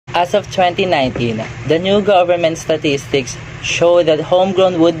As of 2019, the new government statistics show that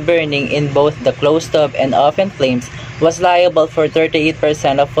homegrown wood burning in both the closed-top and open flames was liable for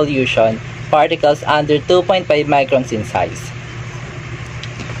 38% of pollution particles under 2.5 microns in size.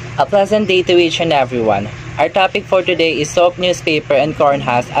 A pleasant day to each and everyone. Our topic for today is soap, newspaper, and corn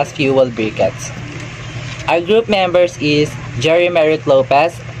husks as fuel briquettes. Our group members is Merrick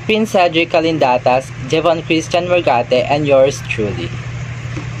Lopez, Prince Cedrick Calindatas, Jevon Morgate, and yours truly.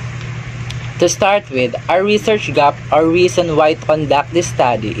 To start with, our research gap or reason why to conduct this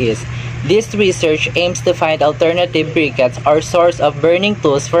study is, this research aims to find alternative briquettes or source of burning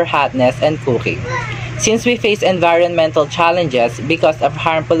tools for hotness and cooking. Since we face environmental challenges because of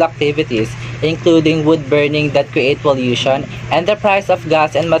harmful activities, including wood burning that create pollution, and the price of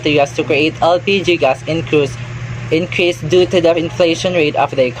gas and materials to create LPG gas increase due to the inflation rate of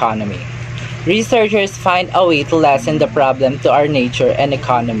the economy. Researchers find a way to lessen the problem to our nature and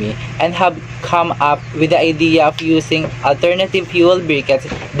economy and have come up with the idea of using alternative fuel briquettes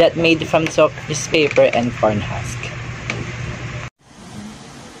that made from soap, newspaper, and corn husk.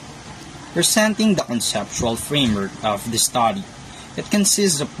 Presenting the conceptual framework of the study, it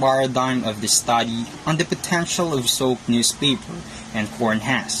consists of paradigm of the study on the potential of soap, newspaper, and corn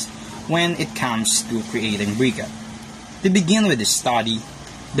husk when it comes to creating briquette. To begin with the study,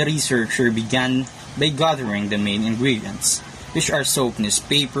 the researcher began by gathering the main ingredients, which are soap,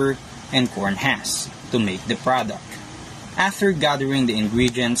 newspaper, and corn husk, to make the product. After gathering the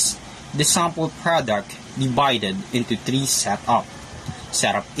ingredients, the sample product divided into three setups: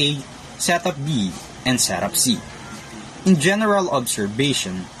 Setup A, Setup B, and Setup C. In general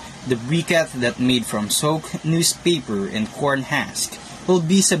observation, the briquette that made from soap, newspaper, and corn husk will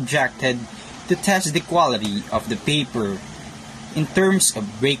be subjected to test the quality of the paper in terms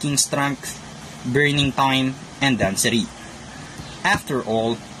of breaking strength, burning time, and density. After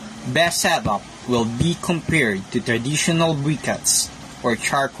all, best setup will be compared to traditional briquettes or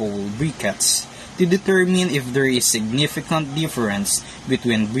charcoal briquettes to determine if there is significant difference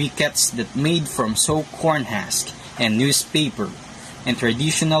between briquettes that made from soap, corn husk, and newspaper and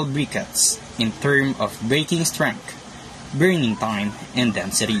traditional briquettes in terms of breaking strength, burning time, and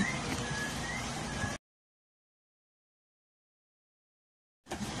density.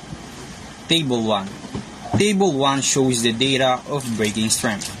 Table 1. Table 1 shows the data of breaking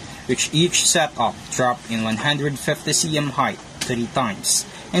strength, which each setup dropped in 150 cm height 3 times,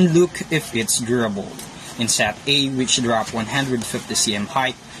 and look if it's durable. In set A, which dropped 150 cm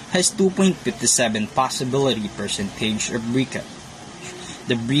height, has 2.57 possibility percentage of briquette.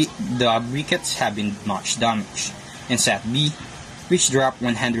 The briquettes have been much damaged. In set B, which dropped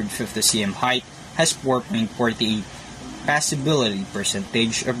 150 cm height, has 4.48 possibility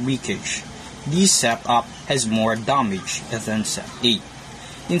percentage of breakage. This setup has more damage than set A.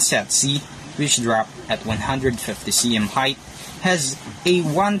 In set C, which dropped at 150 cm height, has a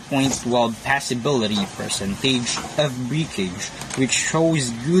 1.12 possibility percentage of breakage, which shows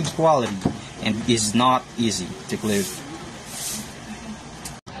good quality and is not easy to clean.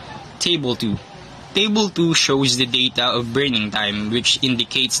 Table 2. Table 2 shows the data of burning time, which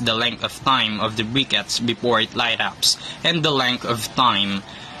indicates the length of time of the briquettes before it light up, and the length of time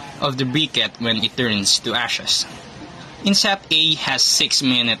of the briquette when it turns to ashes. In set A has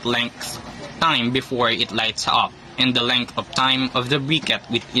 6-minute length time before it lights up, and the length of time of the briquette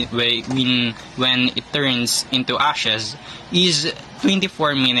when it turns into ashes is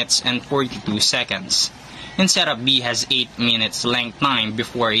 24 minutes and 42 seconds. And setup B has 8 minutes length time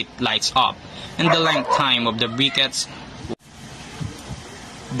before it lights up, and the length time of the briquettes.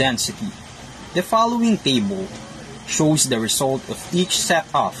 Density. The following table shows the result of each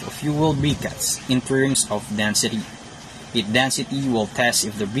setup of fuel briquettes in terms of density. Its density will test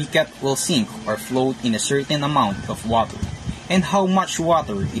if the briquette will sink or float in a certain amount of water, and how much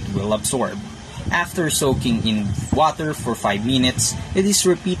water it will absorb. After soaking in water for 5 minutes, it is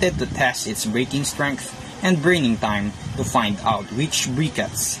repeated to test its breaking strength and burning time to find out which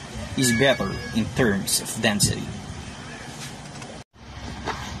briquettes is better in terms of density.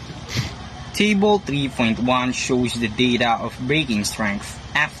 Table 3.1 shows the data of breaking strength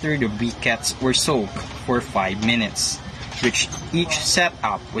after the briquettes were soaked for 5 minutes, which each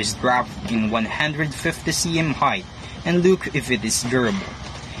setup was dropped in 150 cm height, and look if it is durable.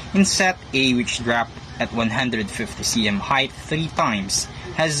 In set A, which dropped at 150 cm height 3 times,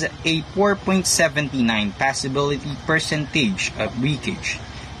 has a 4.79 possibility percentage of breakage.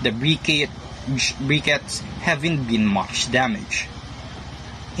 The briquettes haven't been much damaged.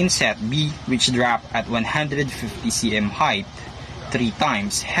 In set B, which dropped at 150 cm height 3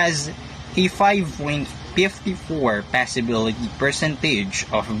 times, has a 5.48 54 possibility percentage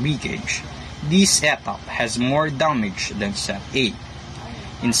of breakage. This setup has more damage than set A.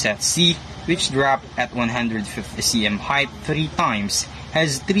 In set C, which dropped at 150 cm height 3 times,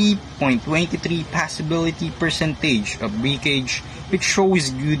 has 3.23 possibility percentage of breakage, which shows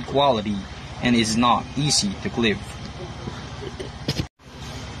good quality and is not easy to clip.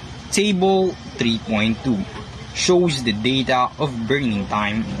 Table 3.2 shows the data of burning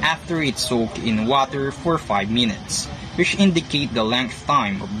time after it soaked in water for 5 minutes, which indicate the length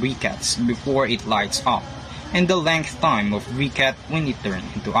time of briquettes before it lights up, and the length time of briquette when it turns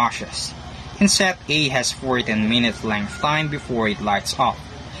into ashes. In set A has 14 minutes length time before it lights up,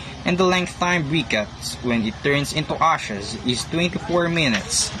 and the length time briquettes when it turns into ashes is 24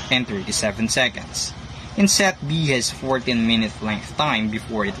 minutes and 37 seconds. In set B has 14 minutes length time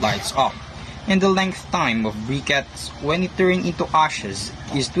before it lights up, and the length time of briquettes when it turns into ashes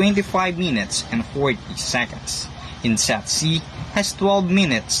is 25 minutes and 40 seconds. In set C has 12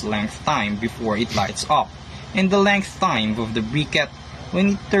 minutes length time before it lights up, and the length time of the briquette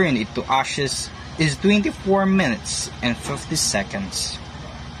when it turns into ashes is 24 minutes and 50 seconds.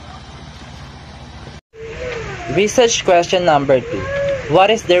 Research question number 2. What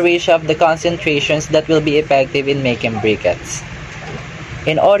is the ratio of the concentrations that will be effective in making briquettes?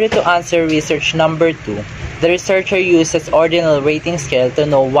 In order to answer research number 2, the researcher uses ordinal rating scale to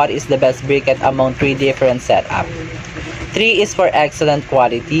know what is the best briquette among 3 different setups. 3 is for excellent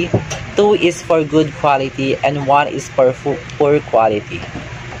quality, 2 is for good quality, and 1 is for poor quality.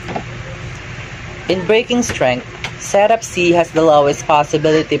 In breaking strength, setup C has the lowest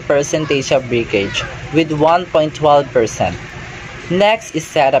possibility percentage of breakage with 1.12%. Next is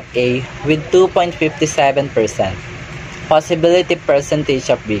setup A with 2.57% possibility percentage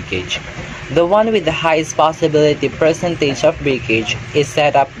of breakage. The one with the highest possibility percentage of breakage is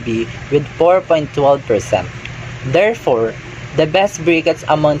setup B with 4.12%. Therefore, the best briquettes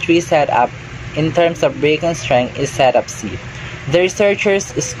among 3 setups in terms of breaking strength is setup C. The researchers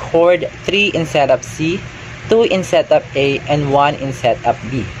scored 3 in setup C, 2 in setup A, and 1 in setup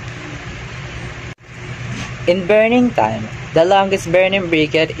B. In burning time, the longest burning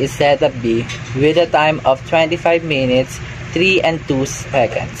briquette is setup B with a time of 25 minutes, 3 and 2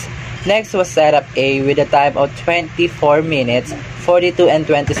 seconds. Next was setup A with a time of 24 minutes, 42 and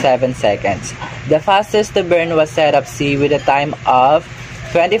 27 seconds. The fastest to burn was setup C with a time of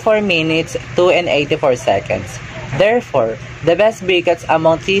 24 minutes, 2 and 84 seconds. Therefore, the best briquettes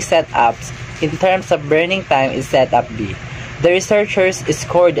among 3 setups in terms of burning time is setup B. The researchers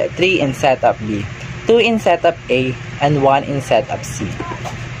scored 3 in setup B, 2 in setup A, and 1 in setup C.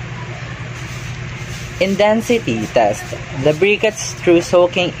 In density test, the briquettes through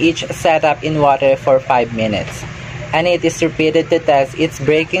soaking each setup in water for 5 minutes, and it is repeated to test its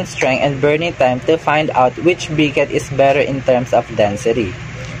breaking strength and burning time to find out which briquette is better in terms of density.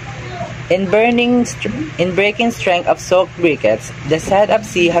 In breaking strength of soaked briquettes, the setup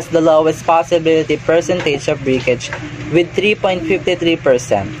C has the lowest possibility percentage of breakage with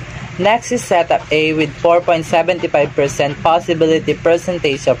 3.53%. Next is setup A with 4.75% possibility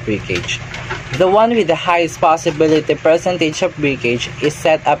percentage of breakage. The one with the highest possibility percentage of breakage is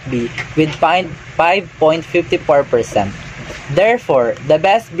setup B with 5.54%. Therefore, the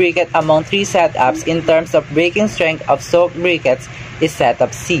best briquette among 3 setups in terms of breaking strength of soaked briquettes is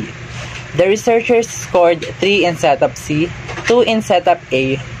setup C. The researchers scored 3 in setup C, 2 in setup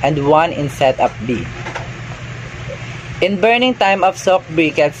A, and 1 in setup B. In burning time of soaked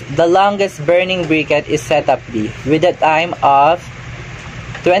briquettes, the longest burning briquette is setup B with a time of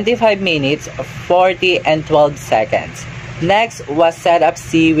 25 minutes, 40 and 12 seconds. Next was setup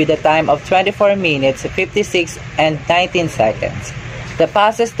C with a time of 24 minutes, 56 and 19 seconds. The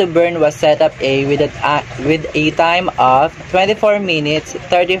fastest to burn was setup A with a time of 24 minutes,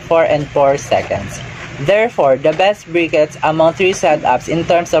 34 and 4 seconds. Therefore, the best briquettes among 3 setups in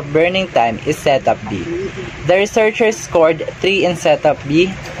terms of burning time is setup B. The researchers scored 3 in setup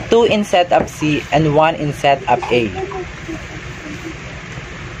B, 2 in setup C, and 1 in setup A.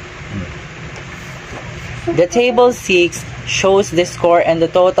 The table 6 shows the score and the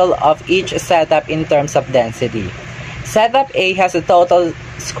total of each setup in terms of density. Setup A has a total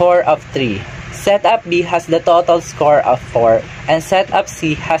score of 3. Setup B has the total score of 4, and Setup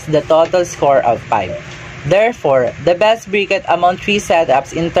C has the total score of 5. Therefore, the best briquette among 3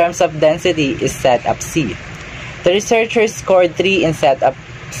 setups in terms of density is Setup C. The researchers scored 3 in Setup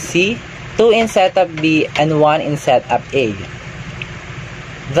C, 2 in Setup B, and 1 in Setup A.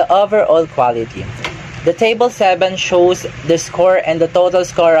 The overall quality. The table 7 shows the score and the total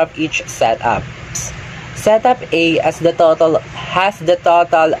score of each setup. Setup A has the total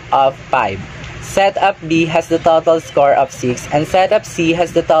of 5. Setup B has the total score of 6 and Setup C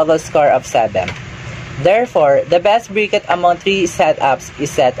has the total score of 7. Therefore, the best briquette among 3 setups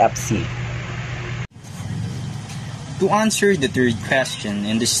is Setup C. To answer the third question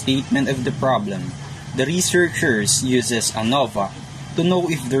in the statement of the problem, the researchers uses Anova to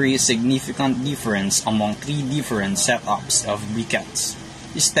know if there is significant difference among 3 different setups of briquettes.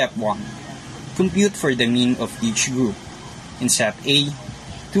 Step 1. Compute for the mean of each group. In set A,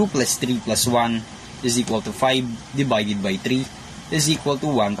 2 plus 3 plus 1 is equal to 5 divided by 3 is equal to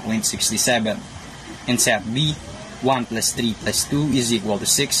 1.67. In set B, 1 plus 3 plus 2 is equal to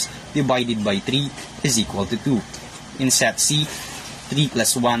 6 divided by 3 is equal to 2. In set C, 3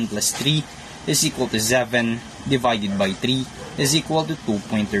 plus 1 plus 3 is equal to 7 divided by 3 is equal to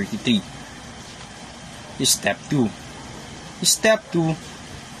 2.33. Step 2. Step 2,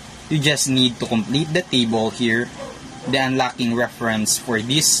 you just need to complete the table here. The unlocking reference for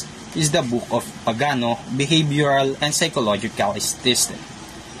this is the book of Pagano, Behavioral and Psychological Statistics.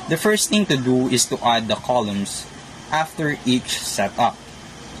 The first thing to do is to add the columns after each setup,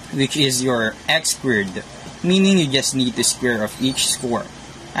 which is your x squared, meaning you just need to square of each score.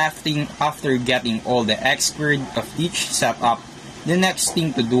 After getting all the x squared of each setup, the next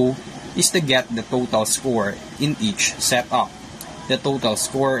thing to do is to get the total score in each setup. The total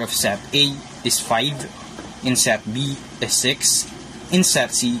score of set A is 5, in set B is 6, in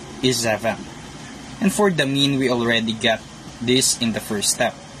set C is 7. And for the mean, we already get this in the first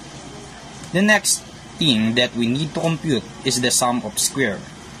step. The next thing that we need to compute is the sum of square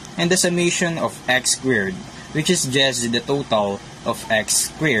and the summation of x squared, which is just the total of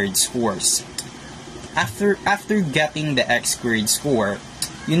x squared scores. After getting the x squared score,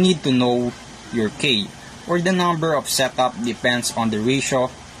 you need to know your k, or the number of setup depends on the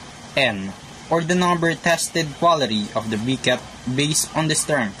ratio n, or the number tested quality of the briquette based on the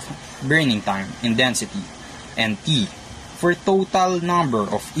strength, burning time, and density, and t, for total number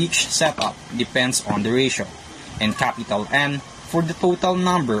of each setup depends on the ratio, and capital N for the total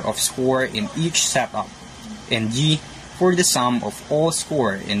number of score in each setup, and g for the sum of all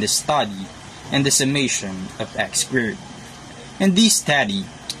score in the study and the summation of x squared. In this study,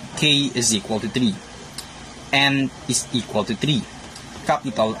 k is equal to 3, n is equal to 3,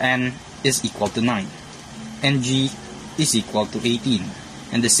 capital N is equal to 9, and g is equal to 18,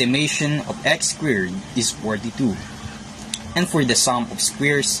 and the summation of x squared is 42. And for the sum of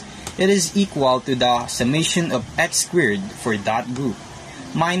squares, it is equal to the summation of x squared for that group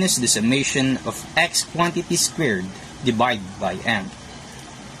minus the summation of x quantity squared divided by n.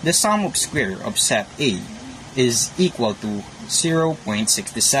 The sum of square of set A is equal to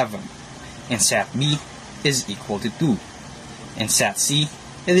 0.67, and set B is equal to 2, and set C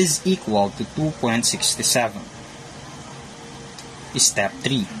it is equal to 2.67. Step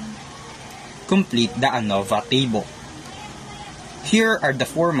 3. Complete the Anova table. Here are the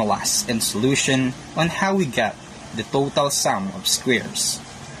formulas and solution on how we get the total sum of squares.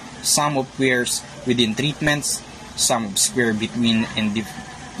 Sum of squares within treatments, sum of square between and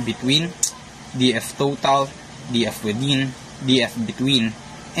between, df total, df within, df between,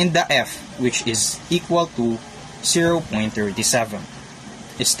 and the f, which is equal to 0.37.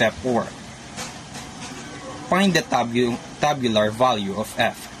 Step 4. Find the tabular value of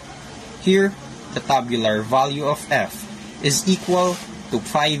f. Here, the tabular value of f is equal to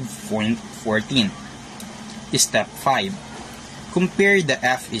 5.14. Step 5. Compare the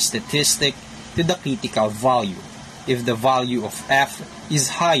f statistic to the critical value. If the value of f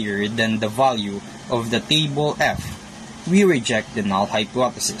is higher than the value of the table f, we reject the null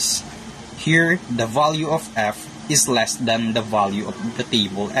hypothesis. Here, the value of f is less than the value of the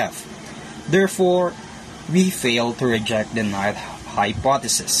table f. Therefore, we fail to reject the null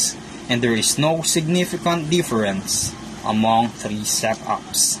hypothesis, and there is no significant difference among 3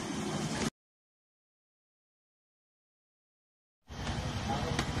 setups.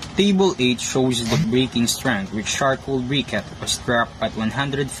 Table 8 shows the breaking strength with charcoal briquette was dropped at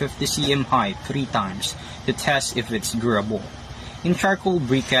 150 cm height 3 times to test if it's durable. In charcoal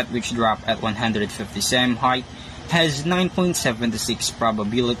briquette which dropped at 150 cm height has 9.76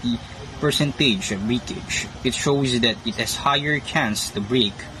 probability percentage of breakage. It shows that it has higher chance to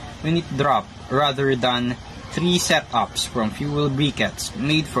break when it dropped rather than 3 setups from fuel briquettes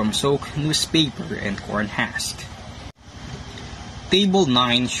made from soaked newspaper and corn husk. Table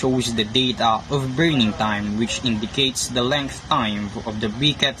 9 shows the data of burning time, which indicates the length time of the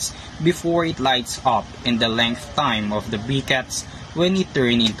briquettes before it lights up and the length time of the briquettes when it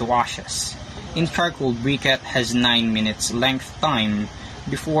turns into ashes. In charcoal briquette has 9 minutes length time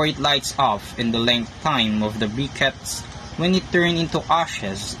before it lights off, and the length time of the briquettes when it turned into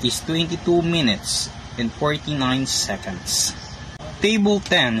ashes is 22 minutes and 49 seconds. Table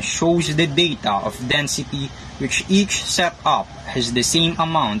 10 shows the data of density which each setup has the same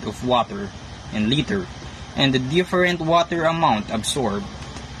amount of water in liter and the different water amount absorbed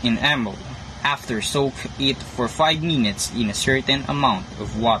in ml after soak it for 5 minutes in a certain amount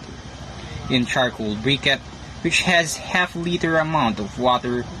of water. In charcoal briquette, which has half-liter amount of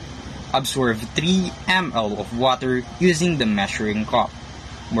water, absorb 3 ml of water using the measuring cup.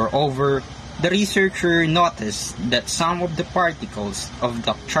 Moreover, the researcher noticed that some of the particles of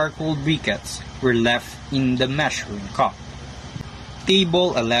the charcoal briquettes were left in the measuring cup.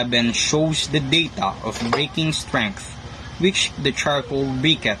 Table 11 shows the data of breaking strength, which the charcoal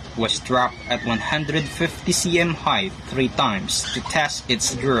briquette was dropped at 150 cm height 3 times to test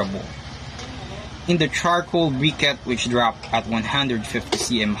its durable. In the charcoal briquette which dropped at 150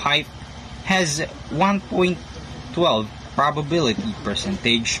 cm height has 1.12 probability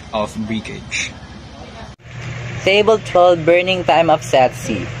percentage of breakage. Table 12 Burning time of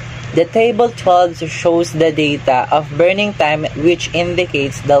Satsi. The table 12 shows the data of burning time which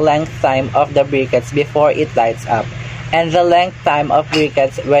indicates the length time of the briquettes before it lights up and the length time of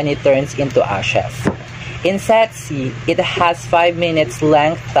briquettes when it turns into ashes. In Satsi, it has 5 minutes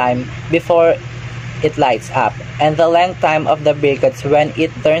length time before it lights up, and the length time of the briquettes when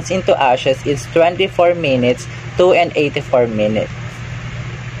it turns into ashes is 24 minutes, 2 and 84 minutes,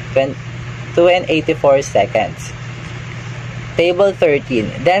 2 and 84 seconds. Table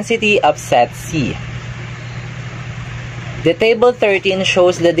 13, Density of Set C. The table 13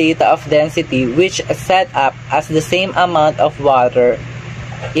 shows the data of density which set up as the same amount of water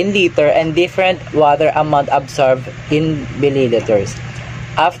in liter and different water amount absorbed in milliliters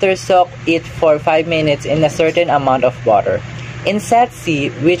after soak it for 5 minutes in a certain amount of water. In set C,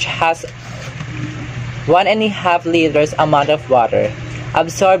 which has 1.5 liters amount of water,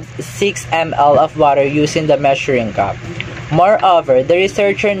 absorbed 6 ml of water using the measuring cup. Moreover, the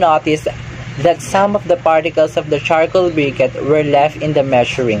researcher noticed that some of the particles of the charcoal briquette were left in the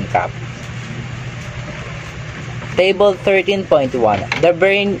measuring cup. Table 13.1. The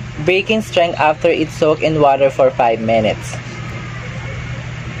breaking strength after it soaked in water for 5 minutes.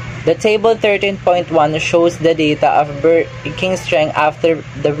 The table 13.1 shows the data of breaking strength after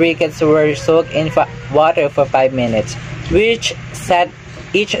the briquettes were soaked in water for 5 minutes, which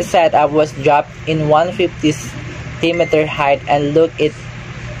each setup was dropped in 150 cm height and look if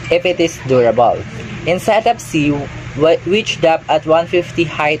it is durable. In setup C, which dropped at 150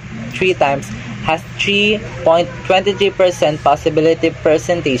 height 3 times, has 3.23% possibility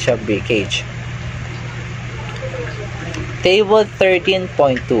percentage of breakage. Table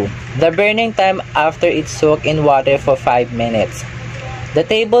 13.2. The burning time after it soaked in water for 5 minutes. The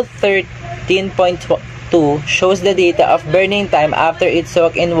table 13.2 shows the data of burning time after it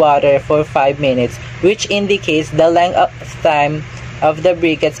soaked in water for 5 minutes, which indicates the length of time of the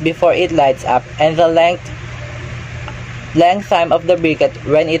briquettes before it lights up and the length time of the briquette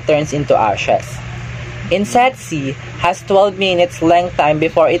when it turns into ashes. In set C, has 12 minutes length time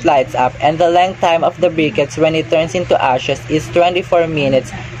before it lights up and the length time of the briquettes when it turns into ashes is 24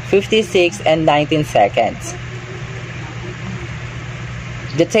 minutes, 56 and 19 seconds.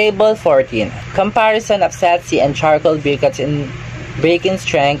 The table 14. Comparison of set C and charcoal briquettes in breaking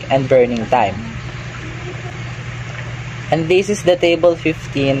strength and burning time. And this is the table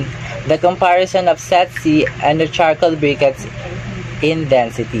 15, the comparison of set C and the charcoal briquettes in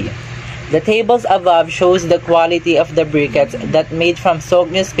density. The tables above shows the quality of the briquettes that made from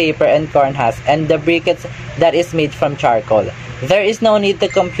soaked newspaper and corn husk and the briquettes that is made from charcoal. There is no need to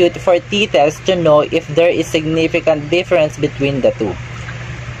compute for t-test to know if there is significant difference between the two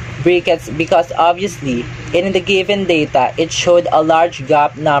briquettes because obviously in the given data it showed a large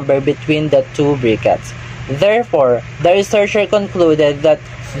gap number between the two briquettes. Therefore, the researcher concluded that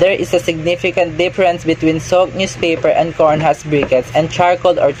there is a significant difference between soaked newspaper and corn husk briquettes and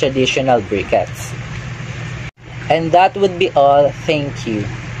charcoal or traditional briquettes. And that would be all. Thank you.